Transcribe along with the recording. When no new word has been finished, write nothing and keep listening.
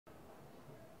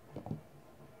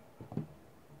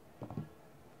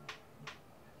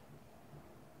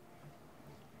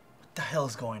hell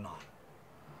is going on?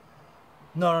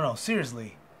 No,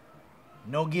 seriously.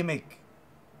 No gimmick.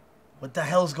 What the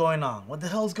hell's going on? What the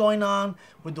hell's going on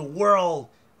with the world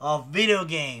of video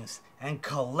games and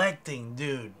collecting,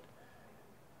 dude?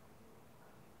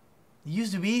 It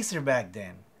used to be easier back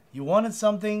then. You wanted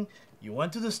something, you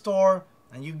went to the store,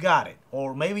 and you got it.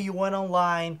 Or maybe you went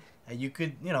online and you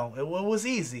could, you know, it was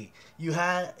easy. You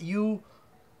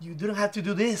didn't have to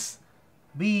do this.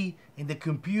 Be in the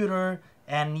computer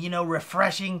and, you know,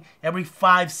 refreshing every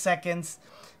 5 seconds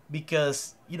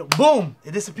because, you know, boom,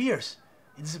 it disappears.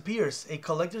 It disappears. A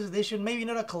collector's edition, maybe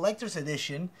not a collector's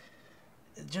edition,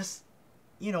 just,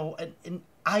 you know, an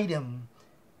item.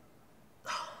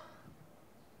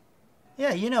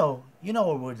 Yeah, you know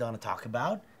what we're gonna talk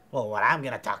about. Well, what I'm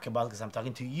gonna talk about, because I'm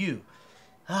talking to you.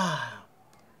 The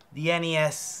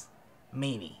NES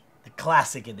Mini, the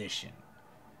Classic Edition.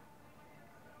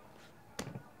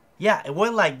 Yeah, it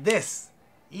went like this.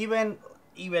 Even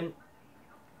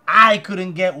I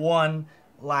couldn't get one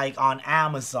like on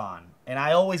Amazon, and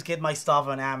I always get my stuff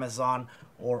on Amazon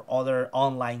or other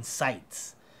online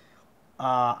sites.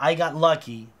 I got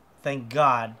lucky, thank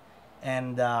God,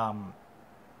 and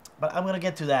but I'm gonna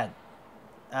get to that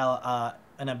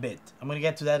in a bit.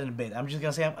 I'm just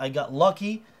gonna say I got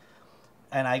lucky,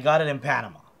 and I got it in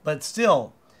Panama. But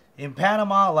still, in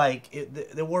Panama, like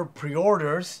there were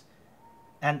pre-orders,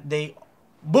 and they,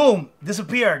 boom,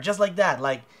 disappeared just like that.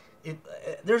 Like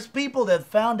there's people that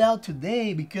found out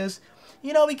today because,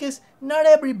 you know, because not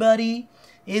everybody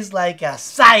is like a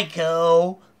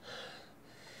psycho,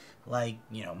 like,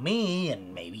 you know, me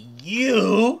and maybe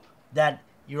you, that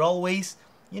you're always,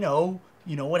 you know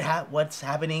what's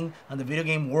happening on the video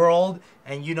game world,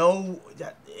 and you know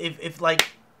that if like,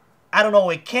 I don't know,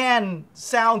 it can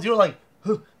sound, you're like,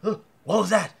 huh, what was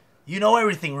that? You know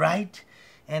everything, right?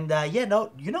 And yeah,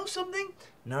 no, you know something?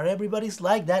 Not everybody's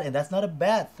like that, and that's not a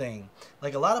bad thing.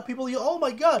 Like a lot of people, oh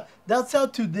my God, that's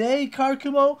out today,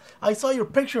 Karcamo. I saw your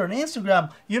picture on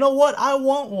Instagram. You know what? I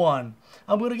want one.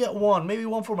 I'm gonna get one, maybe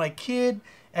one for my kid.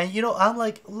 And you know, I'm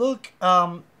like, look,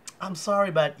 I'm sorry,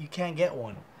 but you can't get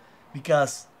one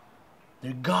because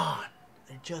they're gone.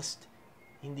 They're just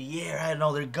in the air. I don't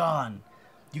know, they're gone.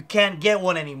 You can't get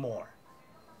one anymore.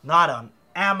 Not on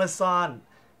Amazon,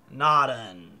 not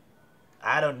on,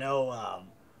 I don't know,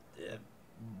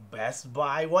 Best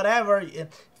Buy, whatever.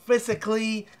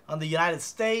 Physically on the United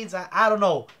States, I don't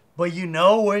know. But you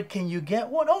know, where can you get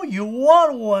one? Oh, you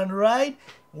want one, right?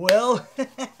 Well,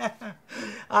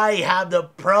 I have the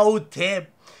pro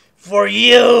tip for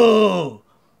you.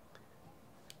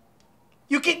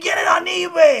 You can get it on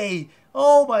eBay.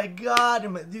 Oh my God,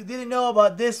 you didn't know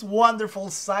about this wonderful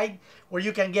site where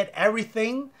you can get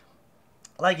everything?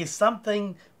 Like if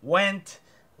something went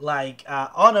like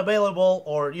unavailable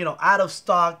or, you know, out of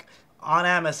stock on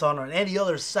Amazon or any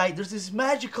other site, there's this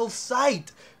magical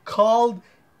site called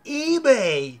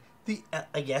eBay. The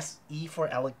I guess E for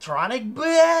electronic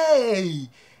bay.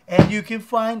 And you can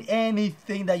find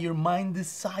anything that your mind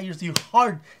desires, your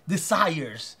heart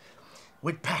desires.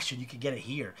 With passion, you can get it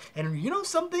here. And you know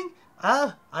something?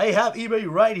 I have eBay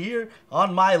right here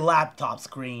on my laptop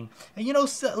screen. And you know,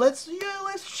 so let's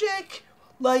check.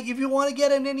 Like, if you want to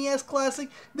get an NES Classic,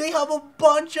 they have a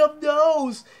bunch of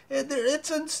those. It's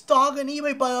in stock on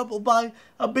eBay by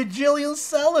a bajillion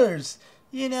sellers.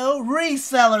 You know,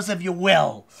 resellers, if you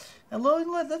will. And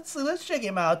let's check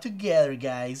them out together,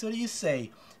 guys. What do you say?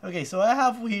 Okay, so I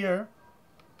have here.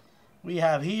 We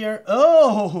have here.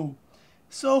 Oh,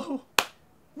 so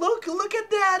look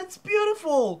at that. It's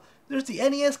beautiful. There's the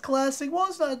NES Classic. Well,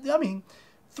 it's not. I mean,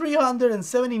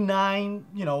 $379,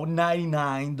 you know,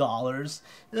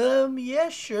 $99. Yeah,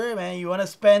 sure, man. You want to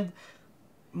spend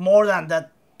more than the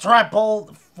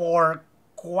triple for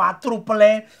quadruple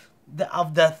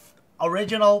of the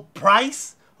original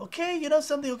price? Okay, you know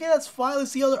something? Okay, that's fine.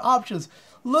 Let's see other options.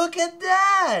 Look at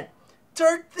that!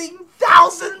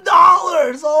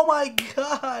 $13,000! Oh my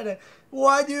God!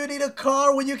 Why do you need a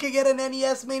car when you can get an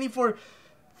NES Mini for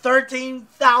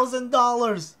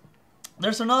 $13,000?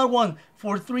 There's another one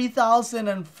for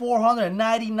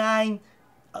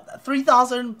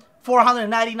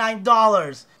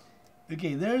 $3,499.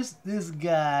 Okay, there's this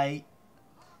guy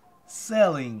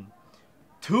selling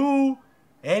 2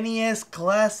 NES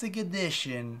Classic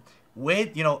Edition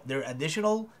with, you know, their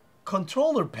additional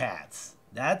controller pads.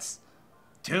 That's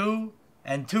 2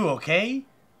 and 2, okay?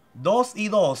 Dos y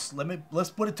dos. Let's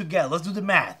put it together. Let's do the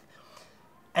math.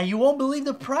 And you won't believe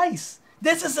the price.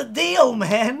 This is a deal,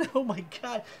 man. Oh my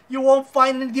God. You won't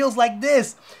find any deals like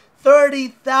this.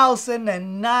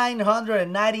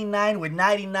 $30,999 with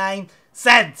 99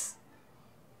 cents.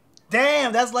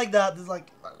 Damn, that's like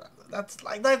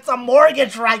that's a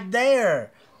mortgage right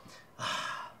there.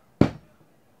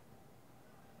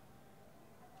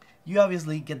 You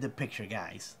obviously get the picture,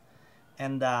 guys.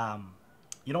 And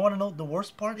you don't want to know the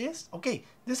worst part is? Okay,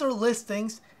 these are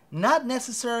listings, not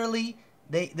necessarily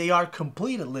they are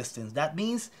completed listings. That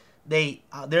means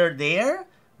they're there,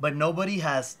 but nobody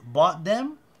has bought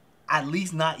them, at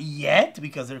least not yet,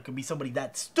 because there could be somebody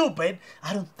that stupid.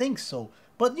 I don't think so.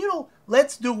 But you know,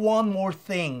 let's do one more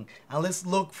thing and let's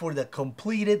look for the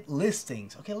completed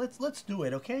listings. Okay, let's do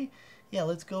it. Okay, yeah,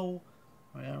 let's go.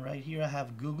 Right here I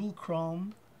have Google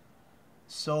Chrome.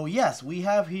 So yes, we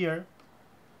have here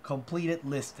completed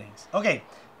listings. Okay,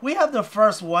 we have the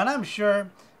first one. I'm sure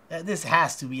this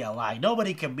has to be a lie.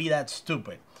 Nobody can be that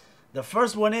stupid. The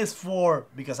first one is for,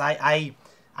 because I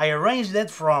arranged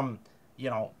it from, you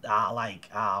know,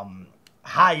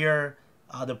 higher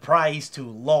the price to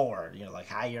lower, you know, like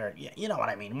higher, you know what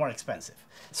I mean, more expensive.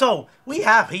 So we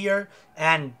have here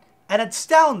an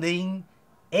astounding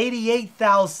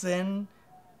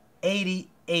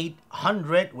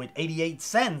 88,800 with 88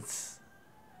 cents.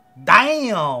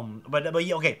 Damn. But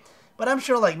yeah, okay. But I'm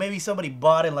sure like maybe somebody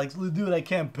bought it like, dude, I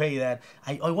can't pay that.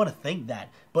 I want to think that.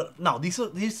 But no,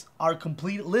 these are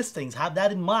complete listings. Have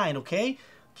that in mind, okay?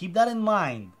 Keep that in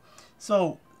mind.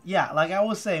 So yeah, like I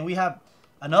was saying, we have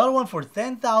another one for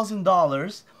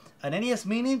 $10,000. An NES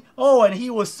Mini. Oh, and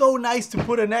he was so nice to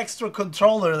put an extra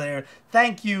controller there.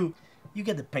 Thank you. You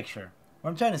get the picture. What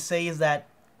I'm trying to say is that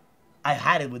I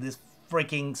had it with these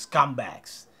freaking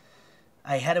scumbags.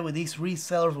 I had it with these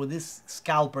resellers, with these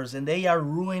scalpers, and they are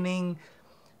ruining.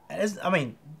 I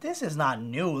mean, this is not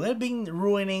new. They've been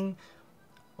ruining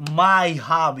my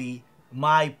hobby,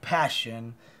 my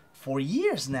passion for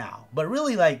years now. But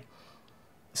really, like,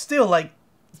 still, like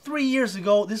 3 years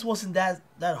ago, this wasn't that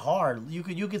hard. You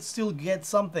could still get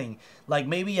something like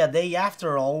maybe a day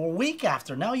after or a week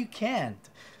after. Now you can't.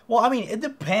 Well, I mean, it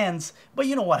depends, but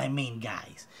you know what I mean,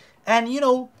 guys. And you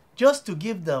know, just to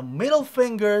give the middle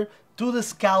finger to the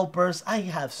scalpers, I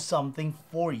have something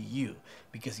for you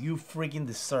because you freaking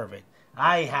deserve it.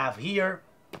 I have here,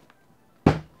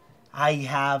 I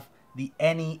have the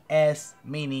NES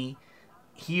Mini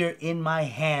here in my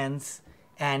hands,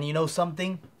 and you know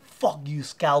something? Fuck you,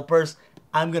 scalpers.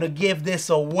 I'm gonna give this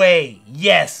away.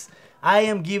 Yes, I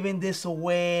am giving this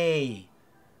away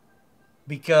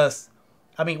because,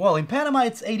 I mean, well, in Panama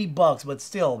it's 80 bucks, but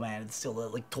still, man, it's still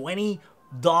like $20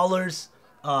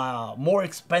 more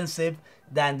expensive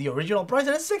than the original price,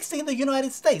 and it's 60 in the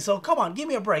United States. So come on, give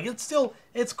me a break.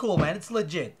 It's cool, man. It's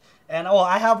legit. And oh,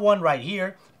 I have one right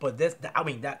here, but this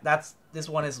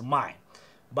one is mine.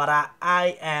 But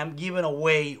I am giving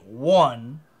away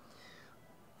one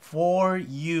for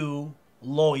you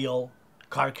loyal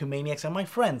Karcamaniacs and my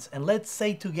friends. And let's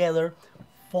say together,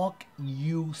 fuck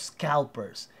you,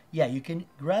 scalpers. Yeah, you can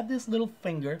grab this little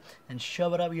finger and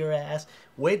shove it up your ass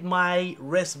with my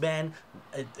wristband,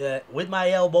 with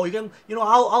my elbow. You can, you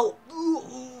know,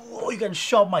 you can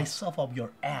shove myself up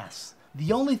your ass.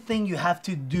 The only thing you have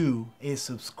to do is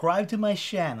subscribe to my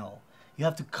channel. You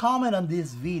have to comment on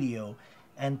this video,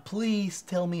 and please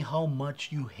tell me how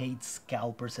much you hate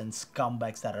scalpers and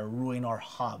scumbags that are ruining our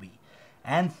hobby.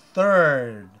 And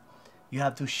third, you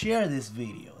have to share this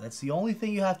video. That's the only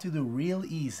thing you have to do, real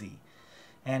easy.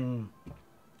 And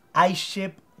I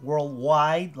ship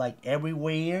worldwide, like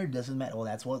everywhere. Doesn't matter. Well,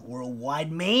 that's what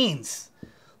worldwide means.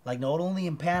 Like not only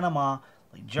in Panama,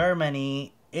 like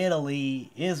Germany, Italy,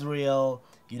 Israel,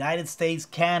 United States,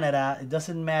 Canada. It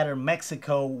doesn't matter.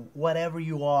 Mexico, whatever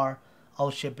you are, I'll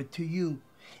ship it to you.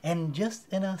 And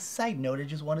just in a side note, I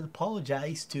just wanted to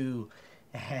apologize to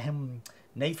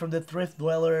Nate from the Thrift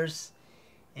Dwellers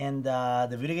and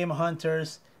the Video Game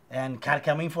Hunters. And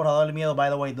Karcamo Forjador Miedo, by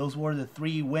the way, those were the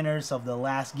 3 winners of the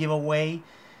last giveaway.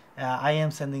 I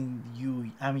am sending you,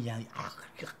 I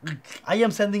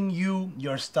am sending you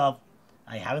your stuff.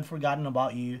 I haven't forgotten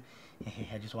about you.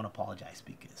 I just want to apologize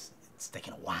because it's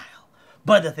taken a while.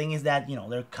 But the thing is that, you know,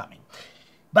 they're coming.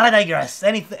 But I digress.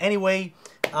 Anyway,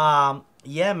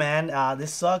 yeah, man,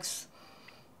 this sucks.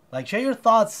 Like, share your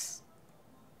thoughts.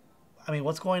 I mean,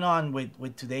 what's going on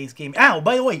with today's game? Ow,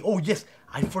 by the way, oh yes,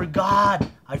 I forgot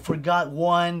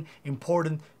one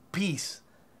important piece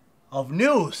of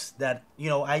news that, you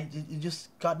know, it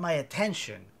just got my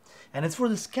attention. And it's for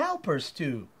the scalpers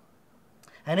too.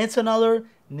 And it's another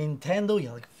Nintendo,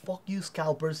 yeah, like, fuck you,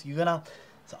 scalpers. You're gonna,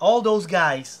 so all those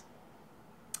guys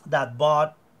that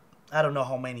bought, I don't know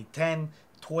how many, 10,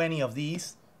 20 of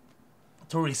these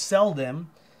to resell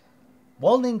them.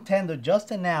 Well, Nintendo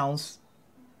just announced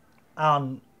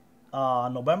on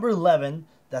November 11th,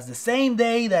 that's the same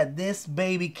day that this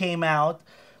baby came out,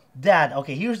 that,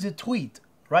 okay, here's the tweet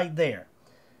right there.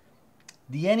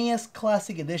 The NES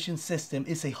Classic Edition system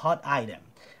is a hot item,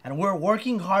 and we're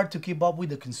working hard to keep up with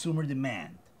the consumer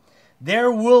demand.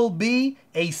 There will be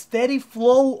a steady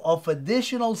flow of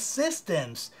additional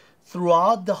systems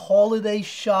throughout the holiday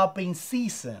shopping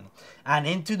season and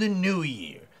into the new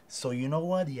year. So you know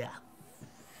what? Yeah,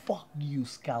 fuck you,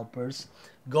 scalpers.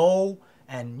 Go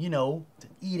and, you know,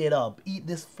 eat it up. Eat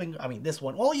this finger. I mean, this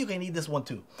one. Oh, you can eat this one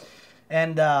too.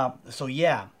 And so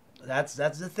yeah, that's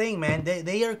the thing, man.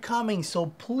 They are coming. So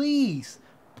please,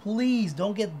 please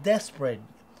don't get desperate.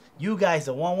 You guys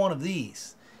that want one of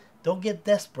these, don't get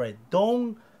desperate.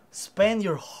 Don't spend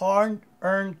your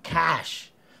hard-earned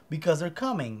cash because they're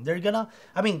coming. They're gonna.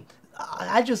 I mean,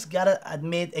 I just gotta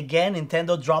admit again,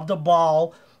 Nintendo dropped the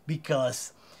ball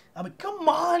because. I mean, come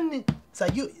on. So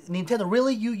you, Nintendo,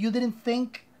 really? You didn't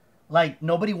think like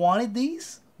nobody wanted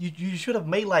these? You should have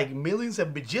made like millions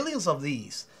and bajillions of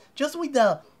these. Just with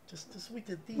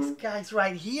these guys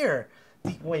right here.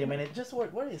 Wait a minute. Just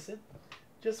what is it?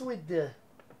 Just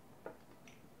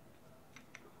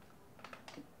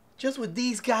with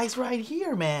these guys right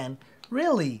here, man.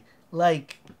 Really?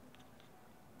 Like,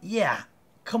 yeah.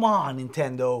 Come on,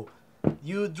 Nintendo.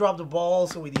 You dropped the ball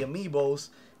also with the amiibos.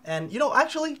 And, you know,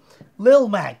 actually, Lil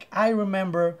Mac. I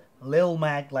remember Lil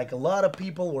Mac. Like, a lot of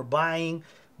people were buying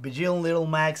bajillion Little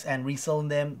Macs and reselling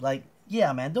them. Like,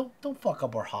 yeah, man, don't fuck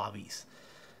up our hobbies.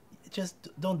 Just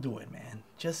don't do it, man.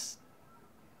 Just,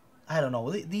 I don't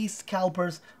know. These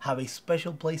scalpers have a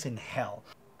special place in hell.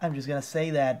 I'm just gonna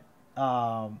say that,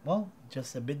 well,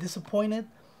 just a bit disappointed.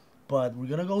 But we're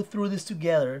gonna go through this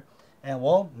together. And,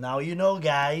 well, now you know,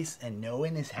 guys. And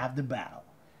knowing is half the battle.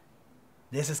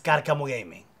 This is Karcamo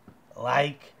Gaming.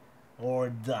 Like or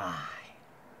die.